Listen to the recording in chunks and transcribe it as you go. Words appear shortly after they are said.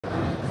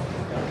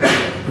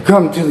We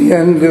come to the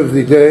end of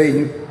the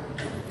day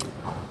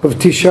of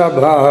Tisha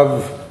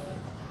B'Av.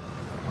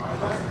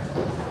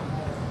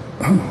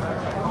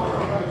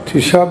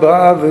 Tisha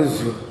B'Av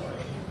is,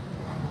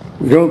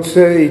 we don't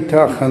say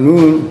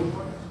Tachanun,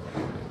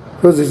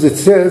 because as it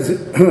says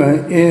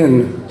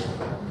in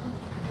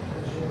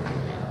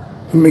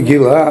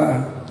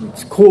Megillah,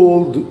 it's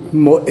called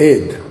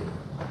Moed.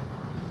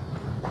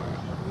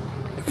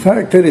 The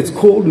fact that it's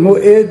called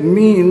Moed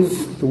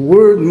means, the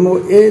word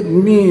Moed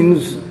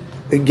means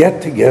a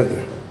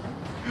get-together.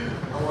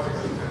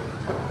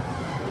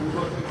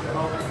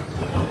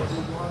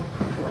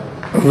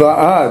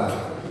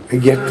 Va'ad, a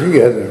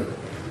get-together.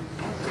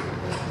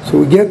 So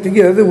we get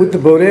together with the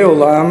Borei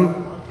Olam,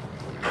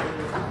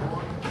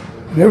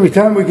 and every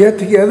time we get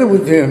together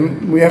with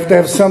him, we have to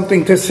have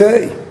something to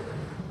say.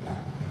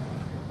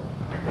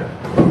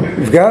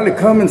 We've got to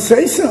come and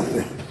say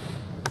something.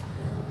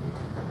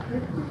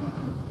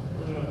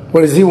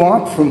 What does he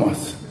want from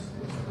us?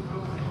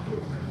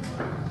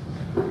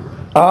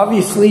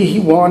 Obviously, he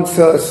wants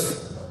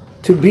us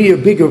to be a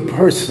bigger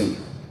person,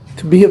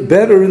 to be a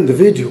better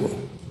individual.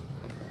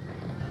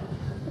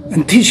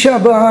 And Tisha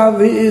B'Av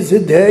is a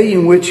day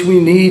in which we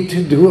need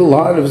to do a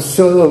lot of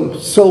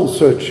soul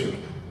searching.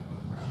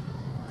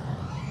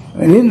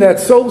 And in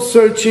that soul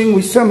searching,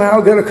 we somehow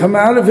got to come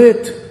out of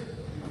it.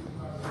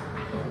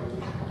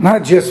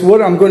 Not just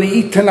what I'm going to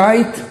eat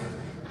tonight,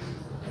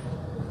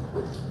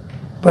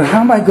 but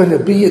how am I going to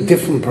be a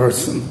different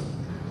person?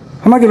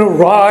 How am I going to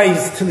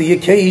rise to the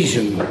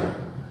occasion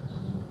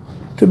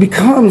to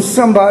become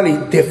somebody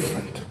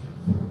different,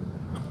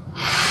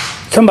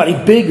 somebody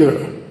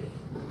bigger?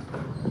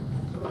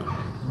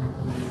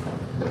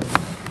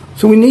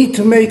 So we need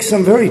to make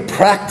some very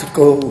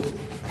practical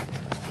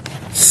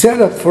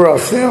setup for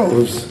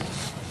ourselves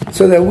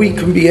so that we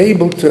can be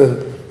able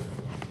to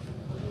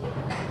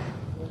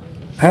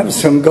have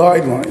some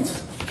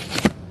guidelines.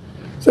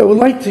 So I would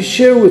like to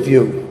share with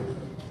you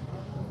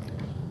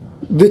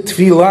the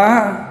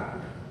tefillah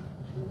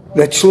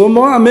that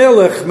Shlomo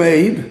HaMelech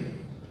made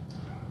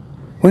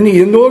when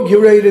he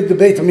inaugurated the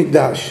Beit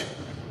HaMikdash.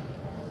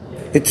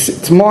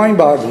 It's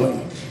mind-boggling.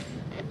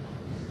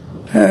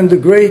 And the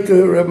great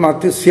Reb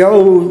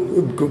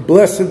Matisyahu,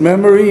 blessed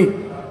memory,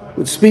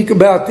 would speak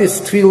about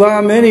this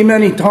tefillah many,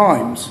 many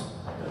times.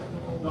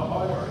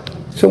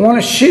 So I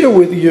want to share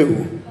with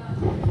you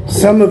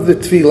some of the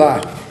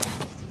tefillah.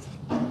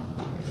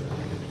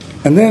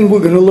 And then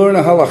we're going to learn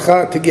a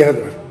halakha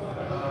together.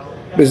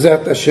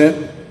 B'ezrat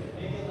Hashem.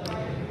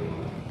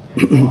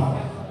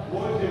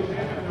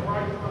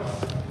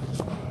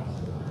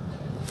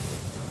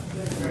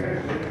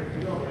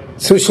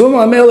 So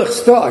Shlomo HaMelech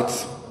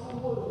starts.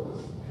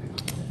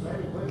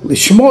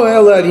 L'shmo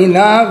el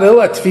harina vel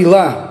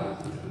hatfilah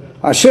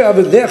asher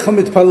avadecha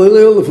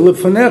mitpalelel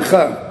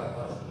lefanecha,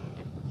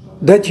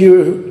 that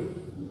your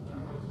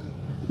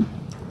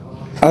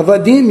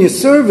avadim, your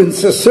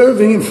servants, are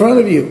serving in front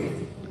of you.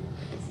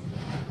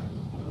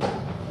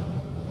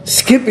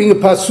 Skipping a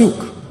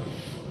pasuk.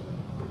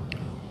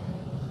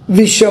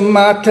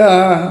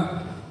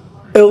 Vishamata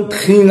el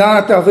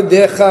tchinat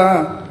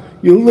avadecha,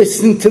 you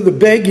listen to the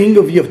begging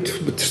of your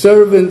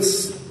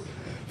servants.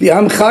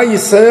 V'amcha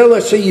Yisrael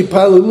asher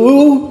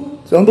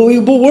yipalelu, it's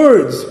unbelievable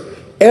words.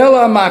 El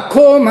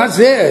hamakom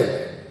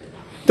hazeh,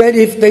 that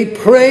if they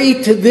pray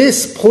to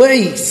this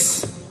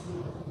place,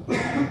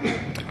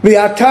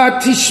 v'ata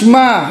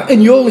tishma,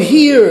 and you'll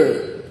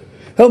hear,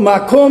 el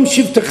makom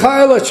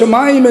shivtecha el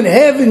hashamayim, in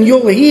heaven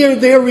you'll hear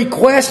their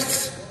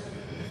requests.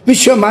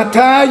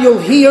 V'shamata, you'll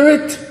hear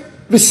it.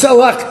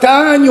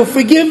 V'salachta, and you'll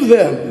forgive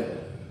them.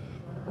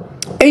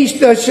 Eish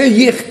asher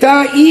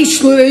yichta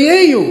ish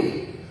l'reyehu.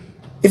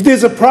 If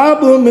there's a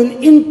problem,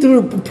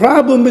 an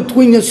problem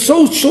between a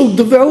social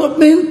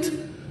development,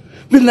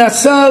 they'll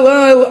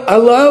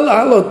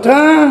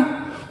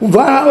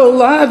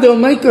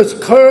make us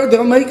curse,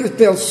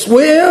 they'll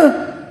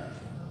swear,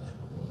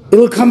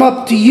 it'll come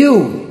up to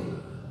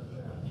you.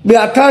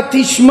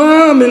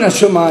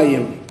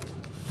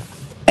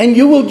 And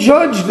you will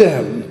judge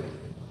them.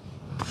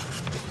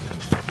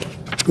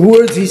 The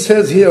words he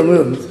says here,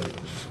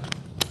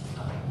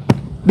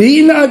 when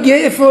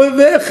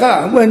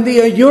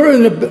you're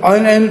in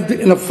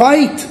a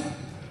fight,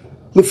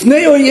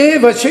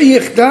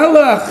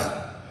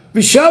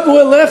 they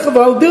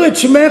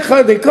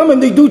come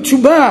and they do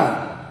tshuva.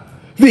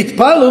 They're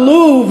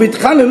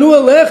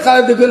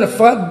going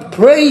to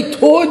pray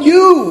toward you.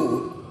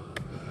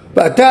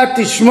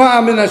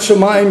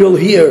 You'll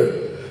hear.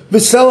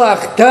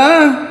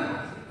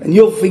 And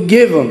you'll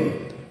forgive them.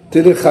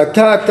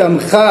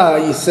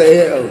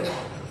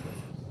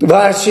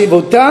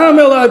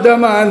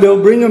 And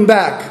they'll bring them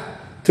back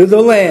to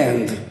the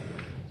land.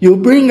 You'll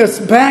bring us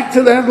back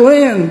to that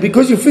land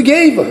because you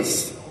forgave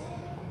us.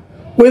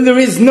 When there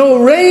is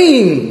no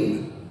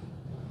rain,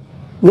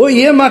 they'll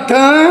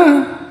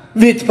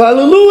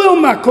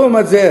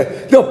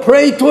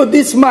pray toward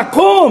this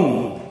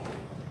makom.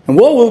 And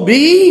what will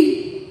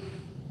be?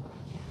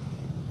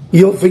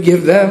 You'll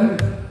forgive them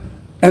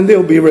and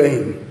there'll be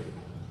rain.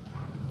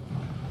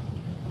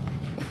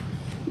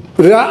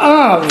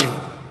 Ra'av,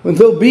 when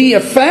there'll be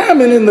a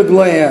famine in the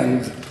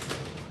land,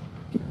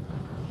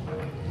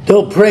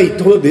 they'll pray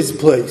to this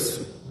place.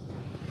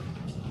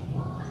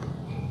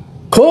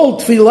 Kol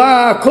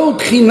tefillah, kol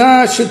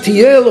tchina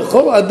shetiyeh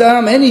l'chol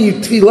adam, any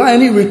tefillah,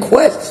 any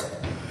request,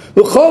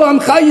 l'chol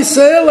amcha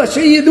Yisrael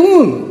asher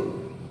yidun,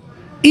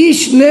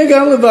 ish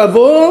nega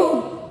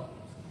levavo,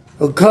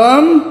 will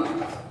come,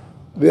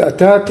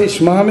 ve'ata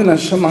tishma min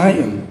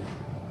hashamayim.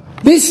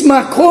 This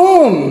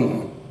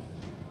makom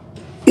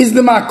is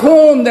the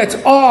makom that's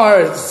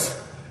ours,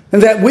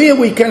 and that where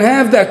we can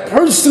have that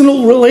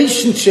personal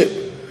relationship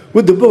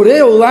with the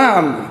Borei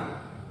Olam,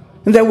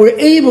 and that we're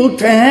able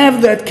to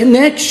have that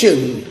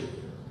connection.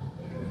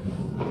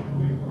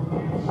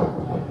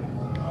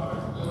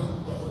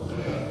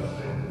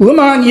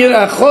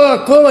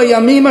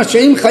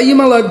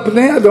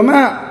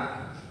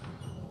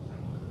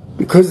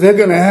 Because they're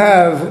going to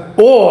have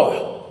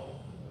awe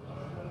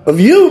of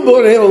you,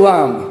 Borei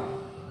Olam,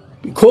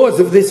 because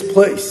of this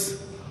place.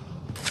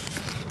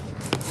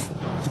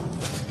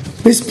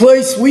 This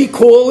place, we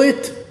call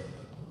it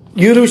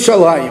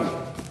Yerushalayim.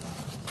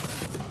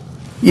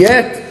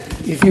 Yet,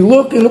 if you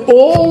look in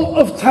all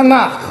of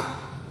Tanakh,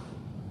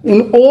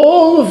 in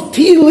all of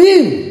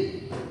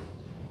Tehillim,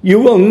 you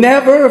will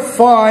never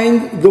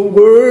find the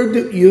word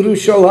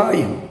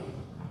Yerushalayim.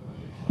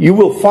 You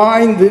will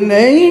find the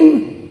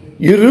name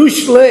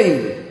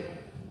Yerushalayim.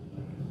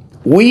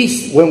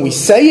 When we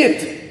say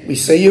it, we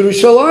say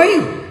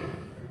Yerushalayim,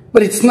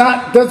 but it's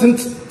not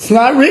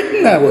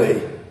written that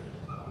way.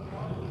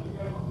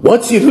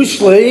 What's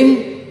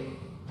Yerushalayim?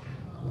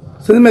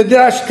 So the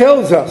Midrash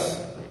tells us.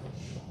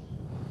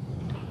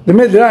 The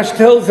Midrash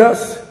tells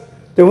us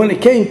that when it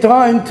came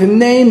time to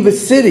name the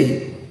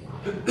city,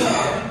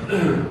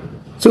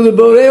 so the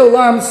Borei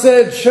Olam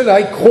said, should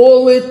I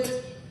call it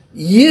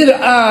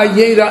Yir'ah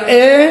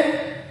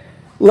Yera'eh,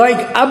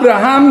 like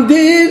Abraham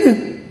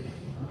did?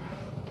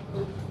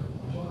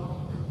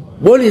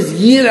 What is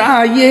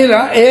Yir'ah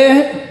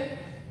Yera'eh?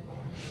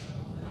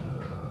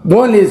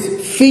 One is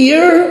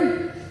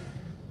fear,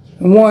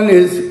 and one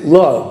is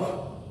love.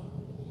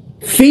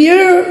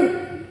 Fear,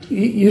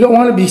 you don't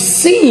want to be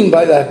seen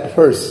by that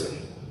person.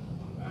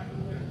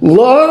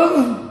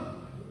 Love,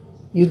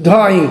 you're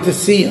dying to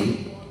see him.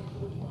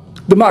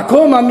 The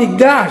Makom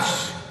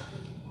HaMikdash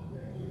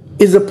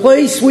is a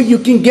place where you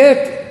can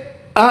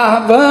get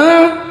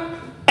Ahava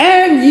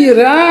and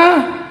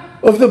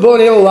Yirah of the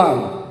Borei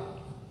Olam.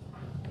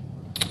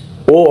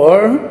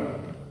 Or,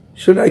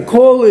 should I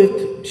call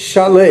it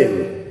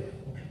Shalem?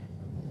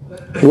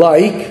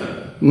 Like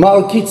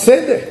Malki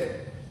Tzedek.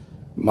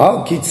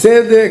 Malki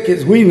Tzedek,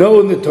 as we know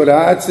in the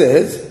Torah, it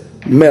says,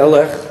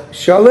 Melech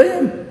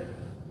Shalem.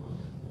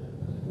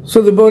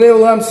 So the Borei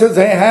Olam says,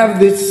 I have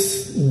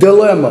this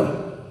dilemma.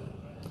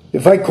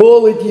 If I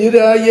call it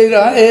Yirah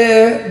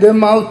Yera'eh, then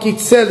Malki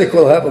Tzedek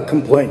will have a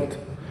complaint.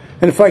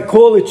 And if I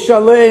call it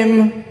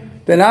Shalem,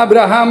 then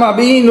Abraham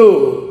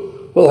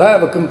Abinu will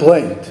have a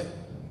complaint.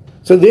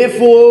 So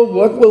therefore,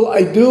 what will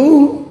I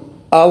do?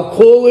 I'll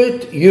call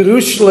it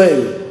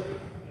Yerushalayim.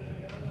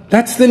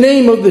 That's the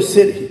name of the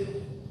city.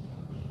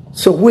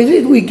 So where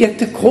did we get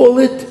to call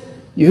it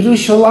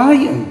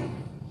Yerushalayim?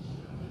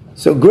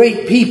 So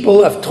great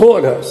people have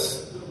taught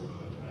us.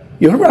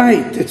 You're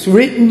right, it's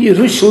written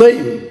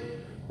Yerushalayim.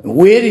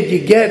 Where did you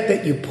get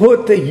that you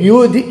put the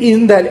Yud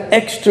in that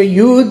extra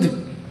Yud?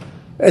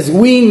 As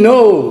we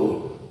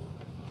know,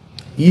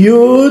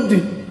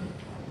 Yud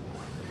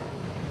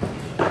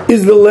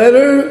is the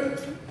letter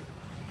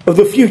of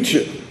the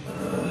future.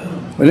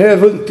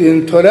 Whenever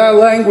in Torah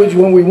language,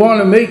 when we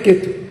want to make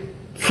it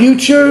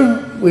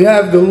future, we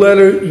have the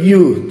letter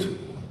Yud.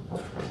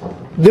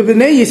 The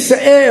Bnei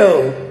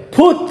Yisrael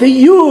put the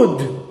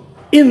Yud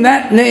in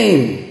that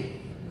name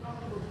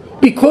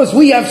because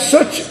we have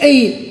such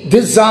a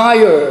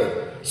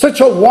desire,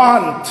 such a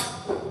want,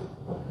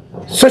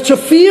 such a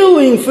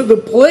feeling for the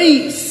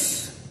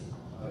place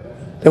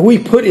that we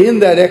put in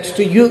that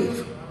extra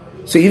Yud.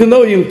 So even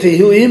though in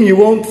Tehillim you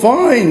won't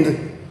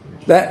find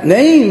that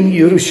name,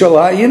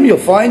 Yerushalayim, you'll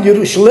find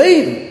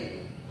Yerushalayim.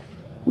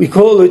 We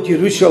call it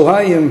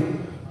Yerushalayim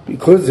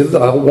because of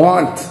the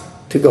want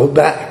to go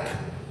back.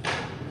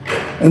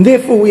 And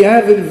therefore we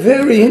have a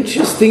very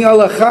interesting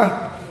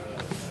halakha.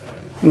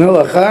 And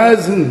halakha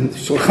is in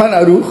Shulchan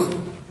Aruch,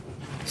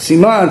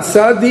 Siman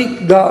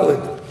Tzadik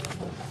Dalet.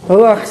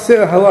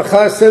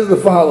 Halakha says the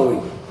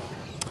following.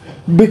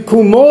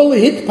 Bekumol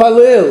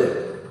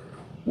hitpalel,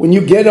 when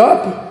you get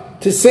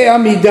up to say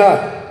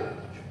Amidah,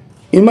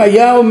 if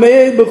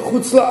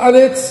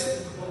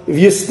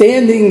you're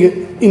standing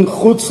in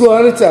Chutz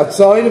La'aretz,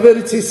 outside of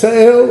Eretz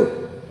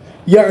Yisrael,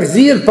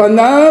 Yachzir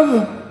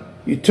Panav,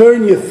 you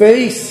turn your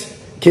face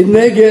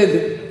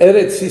Keneged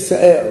Eretz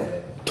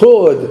Yisrael,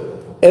 toward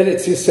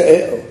Eretz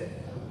Yisrael.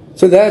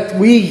 So that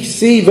we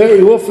see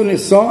very often a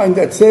sign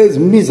that says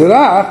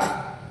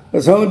Mizrach,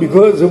 that's only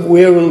because of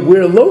where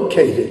we're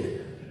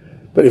located.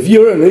 But if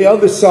you're on the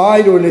other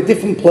side or in a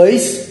different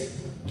place,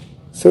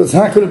 so it's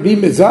not going to be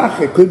Mizrach,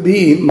 it could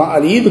be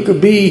Ma'ariv, it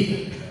could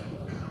be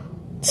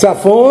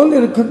Safon,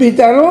 and it could be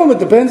Darom. It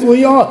depends where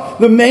you are.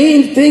 The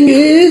main thing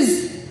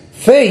is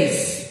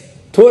face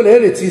toward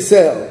Eretz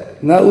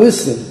Yisrael. Now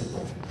listen,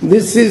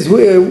 this is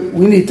where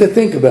we need to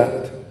think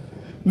about.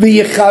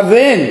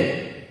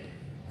 V'yechaven,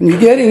 when you're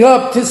getting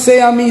up to say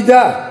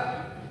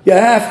Amidah, you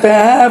have to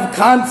have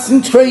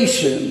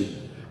concentration.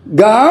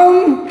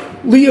 Gam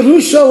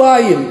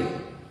liYerushalayim,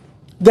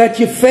 that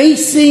you're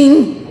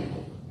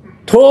facing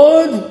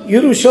toward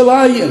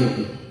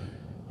Yerushalayim.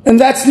 And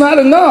that's not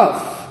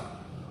enough.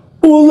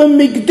 Ula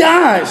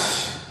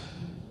Migdash,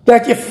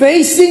 that you're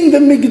facing the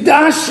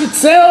Migdash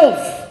itself.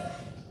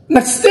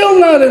 That's still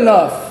not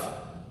enough.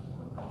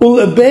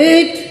 Ula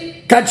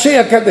Beit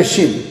Kadshei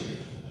HaKadashim,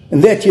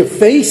 and that you're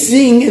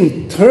facing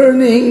and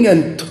turning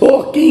and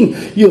talking,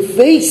 you're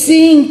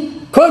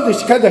facing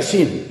Kodesh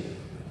Kadashim.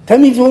 That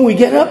means when we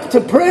get up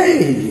to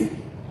pray,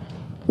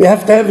 we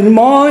have to have in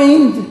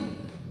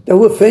mind that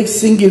we're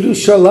facing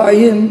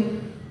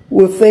Yerushalayim,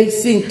 we're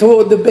facing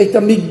toward the Beit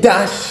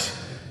HaMikdash,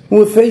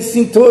 we're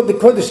facing toward the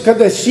Kodesh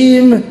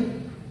Kadashim,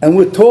 and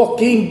we're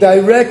talking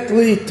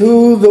directly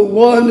to the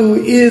one who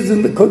is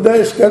in the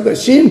Kodesh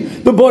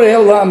Kadashim, the Borei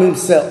Olam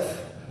himself.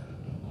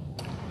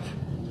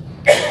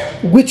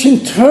 Which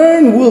in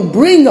turn will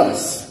bring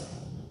us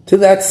to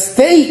that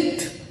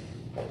state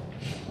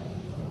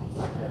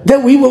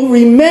that we will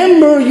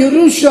remember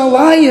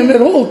Yerushalayim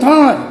at all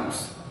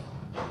times.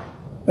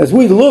 As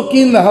we look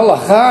in the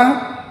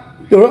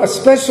halakha, there are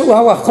special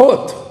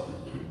halachot.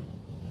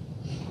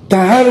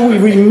 How do we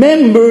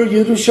remember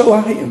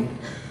Yerushalayim?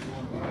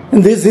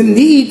 And there's a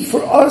need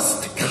for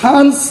us to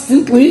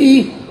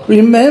constantly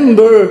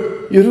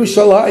remember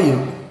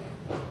Yerushalayim.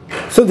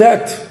 So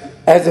that,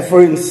 as a,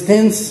 for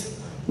instance,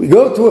 we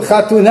go to a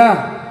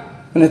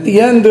chatunah, and at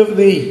the end of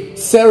the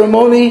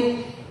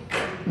ceremony,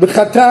 the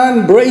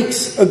chatan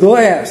breaks a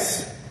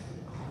glass.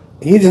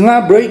 He's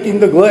not breaking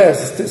the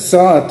glass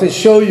to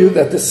show you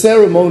that the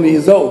ceremony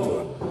is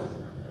over.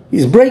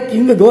 He's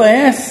breaking the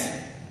glass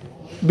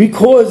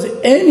because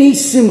any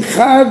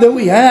simcha that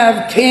we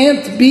have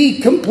can't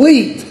be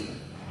complete.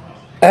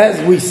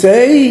 As we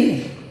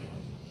say,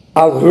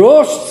 al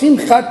rosh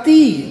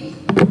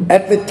simchati,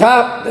 at the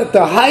top, at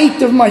the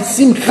height of my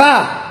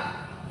simcha,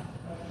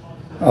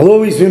 I'll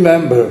always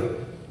remember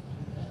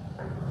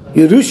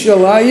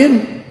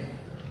Yerushalayim,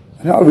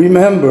 and I'll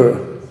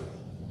remember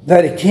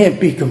that it can't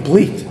be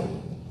complete.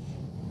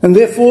 And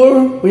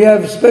therefore, we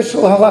have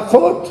special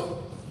halachot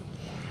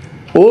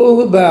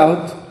all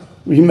about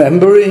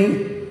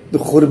remembering the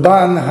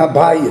Churban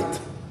Habayit.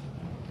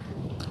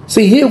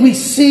 See, here we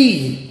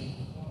see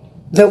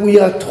that we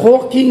are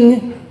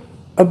talking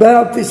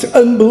about this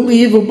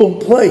unbelievable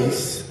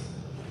place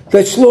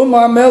that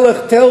Shlomo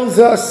HaMelech tells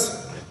us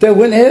that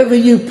whenever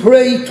you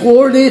pray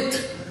toward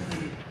it,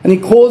 and he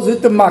calls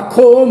it the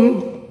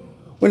Makom,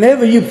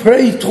 whenever you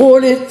pray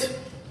toward it,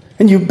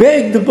 and you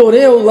beg the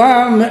Borei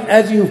Olam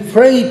as you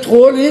pray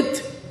toward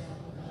it,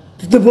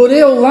 the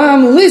Borei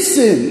Olam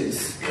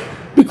listens,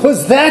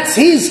 because that's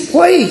his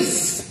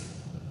place,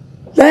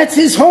 that's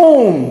his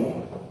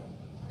home,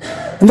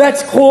 and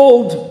that's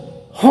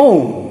called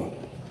home.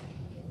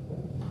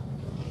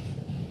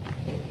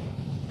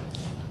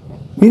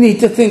 We need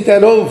to think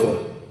that over.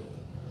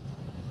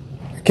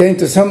 I came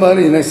to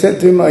somebody and I said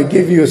to him, I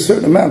give you a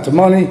certain amount of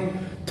money,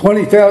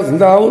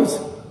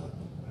 $20,000,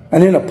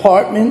 and an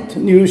apartment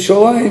in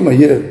Yerushalayim. Are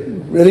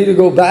you ready to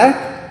go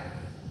back?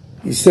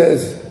 He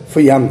says, for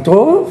Yom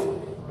Tov?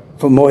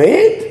 For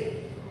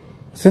Moed?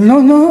 I said,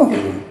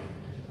 no.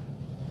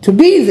 To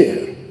be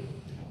there.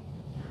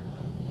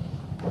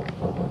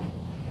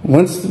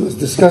 Once I was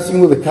discussing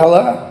with a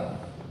Kala,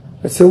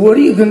 I said, what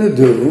are you going to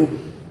do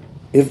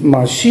if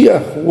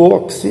Mashiach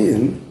walks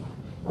in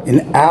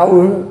an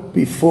hour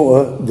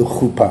before the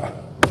chuppah?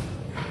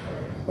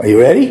 Are you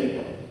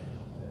ready?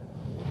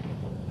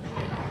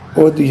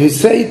 Or do you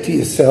say to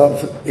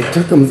yourself, it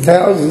took him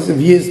thousands of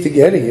years to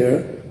get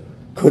here,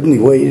 couldn't he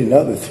wait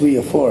another 3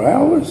 or 4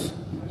 hours?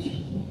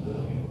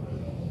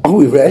 Are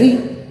we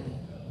ready?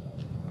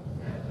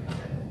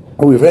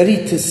 Are we ready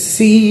to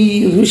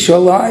see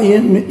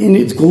Yerushalayim in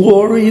its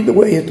glory the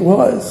way it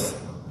was?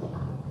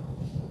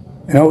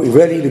 And are we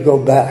ready to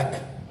go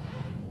back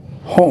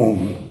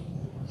home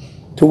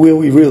to where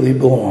we really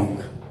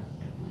belong?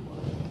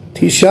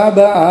 Tisha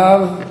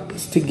B'Av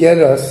is to get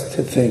us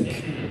to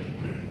think.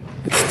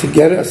 It's to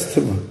get us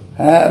to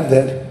have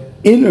that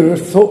inner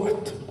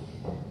thought.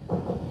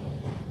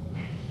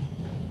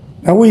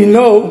 Now we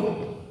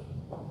know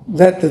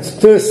that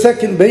the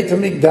second Beit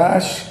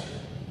HaMikdash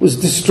was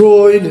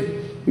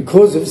destroyed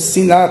because of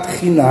Sinat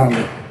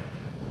Chinam.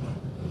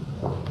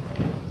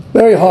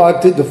 Very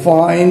hard to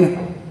define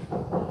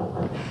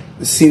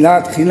the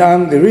Sinat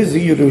Chinam. There is a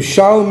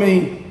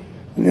Yerushalmi,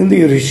 and in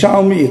the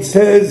Yerushalmi it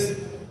says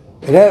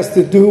it has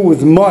to do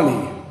with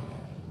money.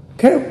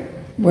 Okay,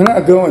 we're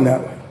not going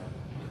that way.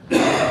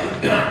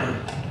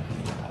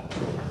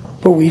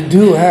 But we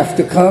do have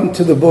to come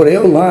to the Borei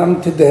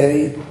Olam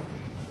today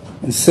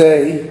and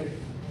say,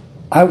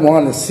 I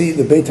want to see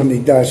the Beit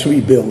HaMikdash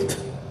rebuilt.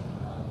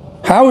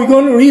 How are we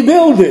going to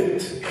rebuild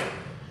it?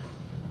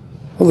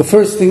 Well, the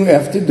first thing we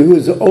have to do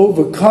is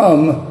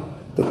overcome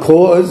the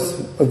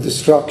cause of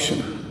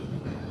destruction.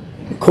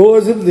 The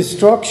cause of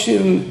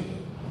destruction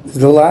is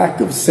the lack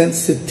of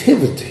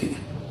sensitivity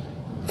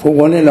for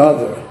one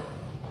another.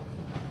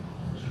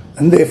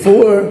 And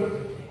therefore,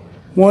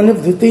 one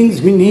of the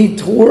things we need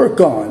to work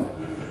on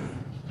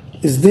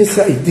is this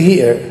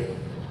idea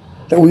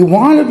that we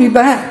want to be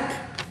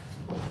back.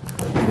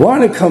 We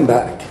want to come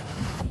back.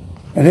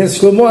 And as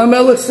Shlomo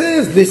HaMelech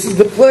says, this is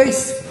the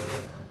place.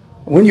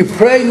 When you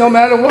pray, no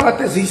matter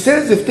what, as he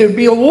says, if there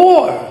be a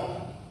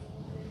war,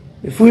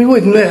 if we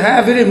would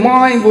have it in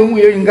mind when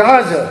we are in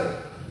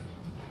Gaza,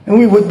 and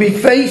we would be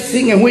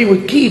facing, and we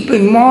would keep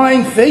in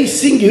mind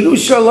facing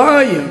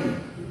Yerushalayim.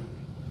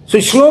 So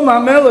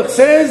Shlomo HaMelech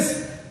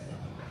says,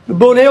 the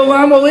Borei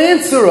Olam will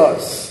answer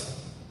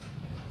us.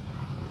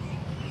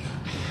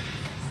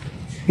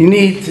 You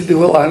need to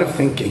do a lot of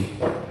thinking.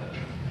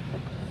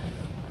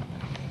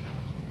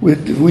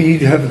 We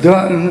have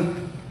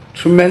done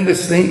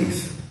tremendous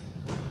things.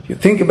 If you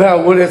think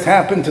about what has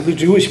happened to the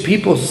Jewish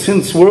people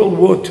since World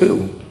War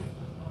II,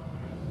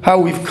 how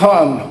we've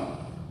come,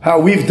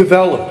 how we've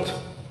developed,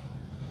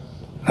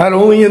 not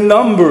only in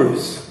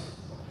numbers,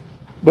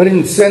 but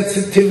in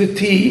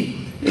sensitivity,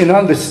 in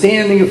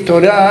understanding of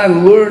Torah,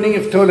 and learning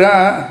of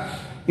Torah,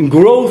 in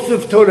growth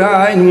of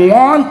Torah, in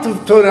want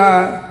of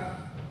Torah.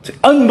 It's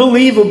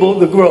unbelievable,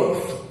 the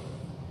growth.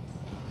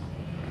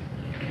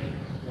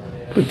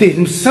 But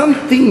there's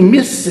something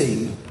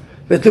missing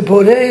that the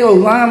Borei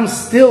Olam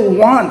still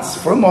wants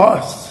from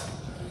us.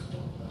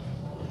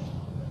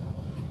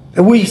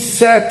 That we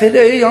sat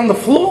today on the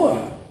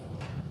floor.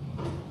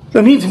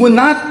 That means we're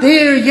not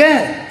there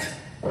yet.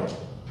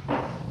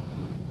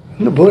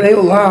 And the Borei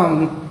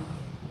Olam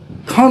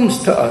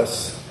comes to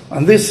us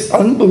on this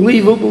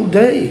unbelievable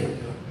day.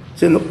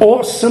 It's an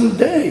awesome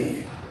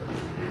day.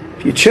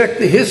 If you check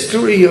the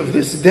history of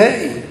this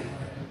day,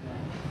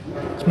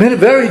 it's been a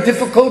very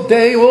difficult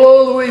day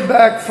all the way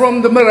back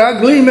from the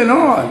Meraglim and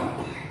on.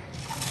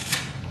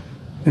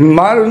 In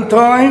modern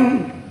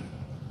time,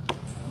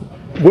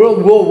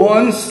 World War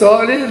I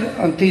started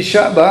on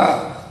Tisha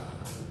B'Av.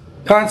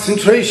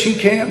 Concentration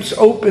camps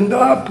opened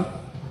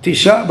up,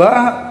 Tisha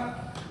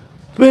B'Av.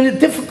 It's been a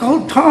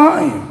difficult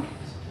time.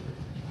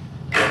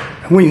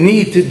 And we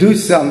need to do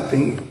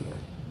something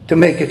to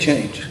make a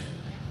change.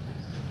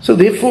 So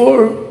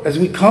therefore, as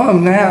we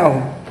come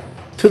now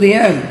to the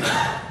end,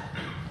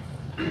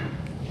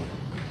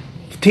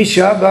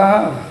 Tisha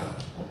B'Av,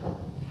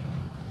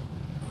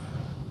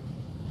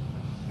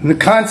 and the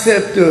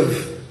concept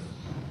of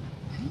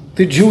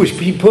the Jewish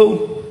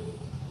people,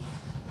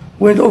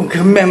 we don't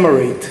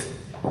commemorate.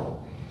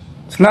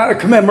 It's not a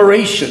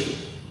commemoration.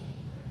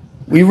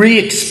 We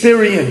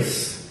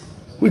re-experience.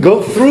 We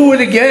go through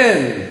it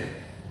again.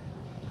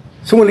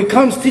 So when it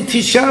comes to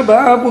Tisha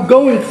B'Av, we're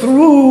going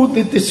through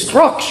the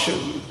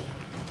destruction.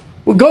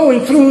 We're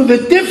going through the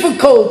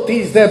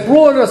difficulties that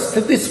brought us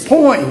to this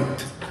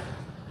point.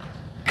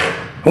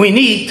 We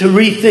need to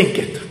rethink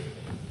it.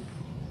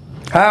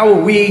 How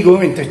are we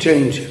going to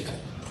change it?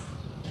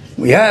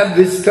 We have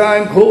this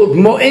time called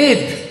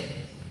Moed.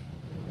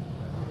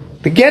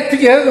 To get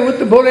together with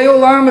the Borei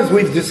Olam, as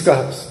we've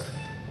discussed.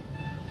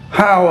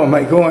 How am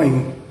I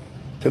going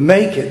to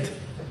make it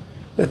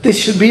that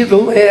this should be the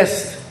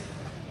last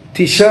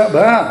Tisha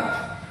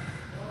B'Av?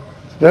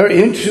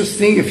 Very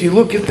interesting. If you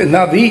look at the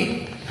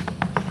Navi,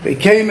 they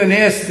came and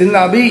asked the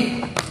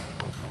Navi,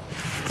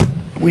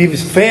 we've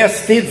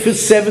fasted for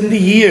 70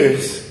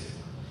 years.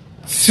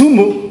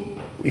 Sumu,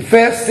 we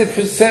fasted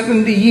for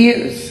 70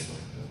 years.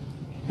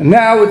 And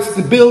now it's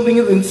the building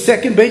of the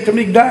second Beit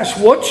HaMikdash.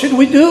 What should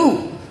we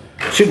do?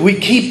 Should we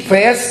keep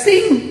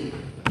fasting?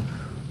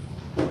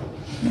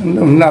 And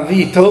the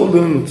Navi told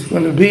them it's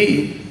going to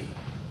be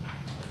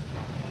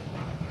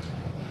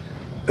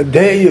a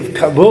day of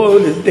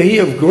kavod, a day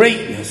of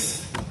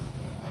greatness.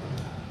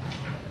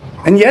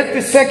 And yet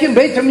the second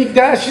Beit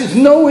HaMikdash is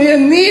nowhere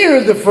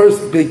near the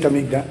first Beit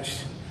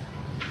HaMikdash.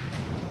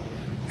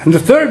 And the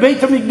third Beit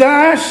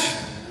HaMikdash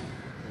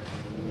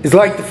is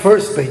like the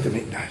first Beit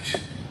HaMikdash.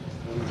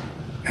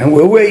 And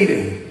we're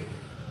waiting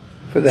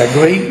for that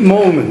great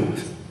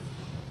moment.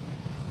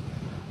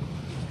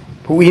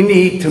 But we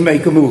need to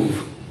make a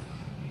move.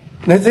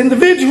 And as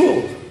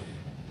individuals,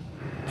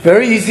 it's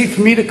very easy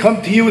for me to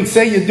come to you and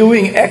say you're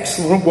doing X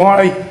or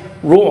Y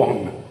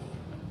wrong.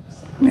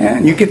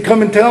 And you can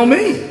come and tell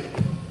me.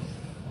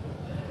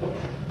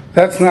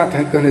 That's not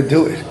going to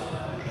do it.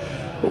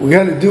 What we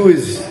got to do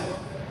is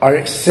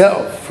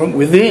ourselves from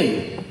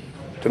within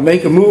to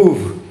make a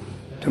move,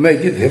 to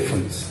make a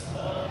difference.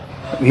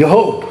 We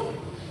hope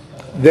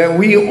that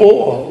we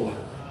all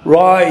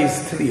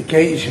rise to the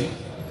occasion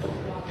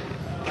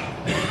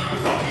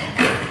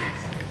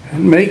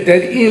and make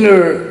that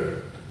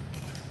inner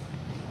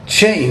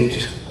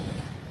change,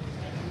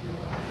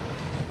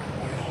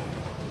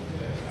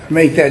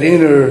 make that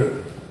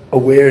inner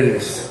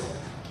awareness,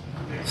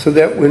 so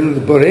that when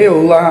the Borei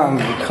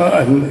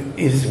Olam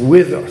is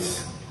with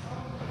us,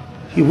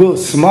 He will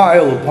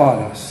smile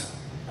upon us.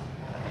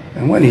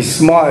 And when He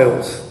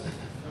smiles,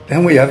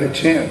 then we have a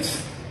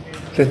chance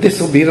that this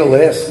will be the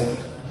last one,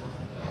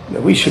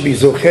 that we should be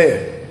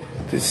zocher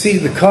to see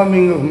the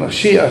coming of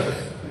Mashiach.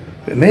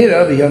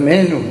 B'meira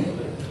b'yameinu.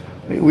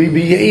 May we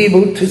be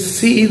able to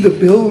see the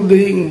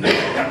building,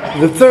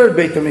 the third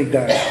Beit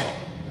HaMikdash.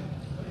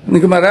 And the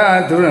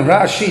Gemara, during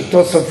Rashi,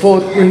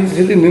 Tosafot brings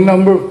it in a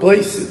number of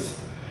places,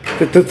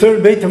 that the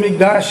third Beit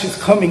HaMikdash is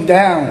coming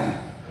down.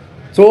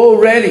 It's all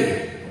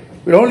ready.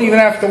 We don't even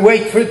have to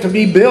wait for it to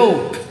be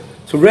built.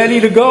 It's ready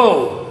to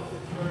go.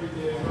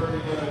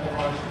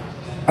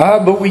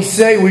 But we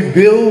say we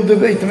build the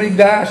Beit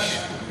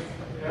HaMikdash.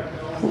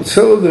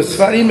 So the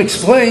Sfarim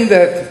explained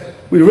that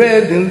we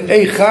read in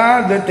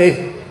Eicha that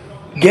the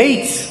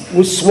gates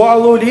were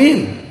swallowed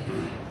in.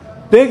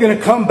 They're going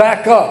to come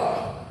back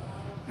up.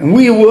 And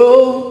we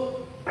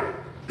will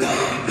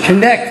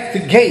connect the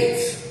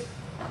gates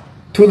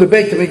to the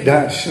Beit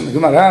HaMikdash. And the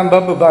Gemara in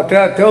Baba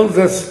Batra tells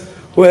us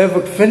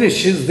whoever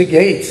finishes the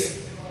gates,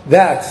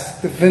 that's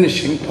the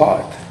finishing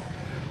part.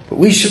 But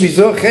we should be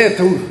zocher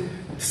to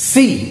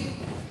see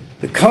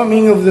the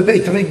coming of the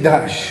Beit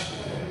HaMikdash.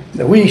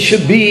 That we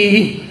should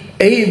be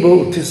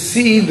able to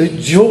see the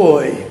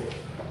joy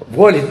of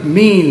what it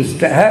means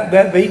to have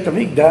that Beit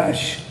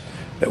HaMikdash.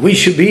 That we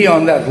should be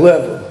on that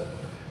level.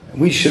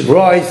 And we should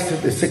rise to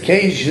this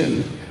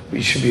occasion.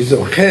 We should be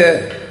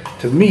zocher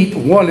to meet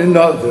one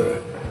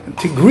another and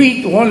to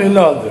greet one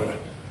another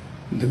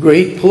in the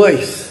great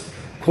place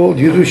called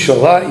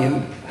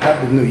Yerushalayim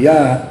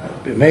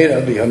Habenuyah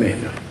B'meira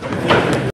B'yameinu.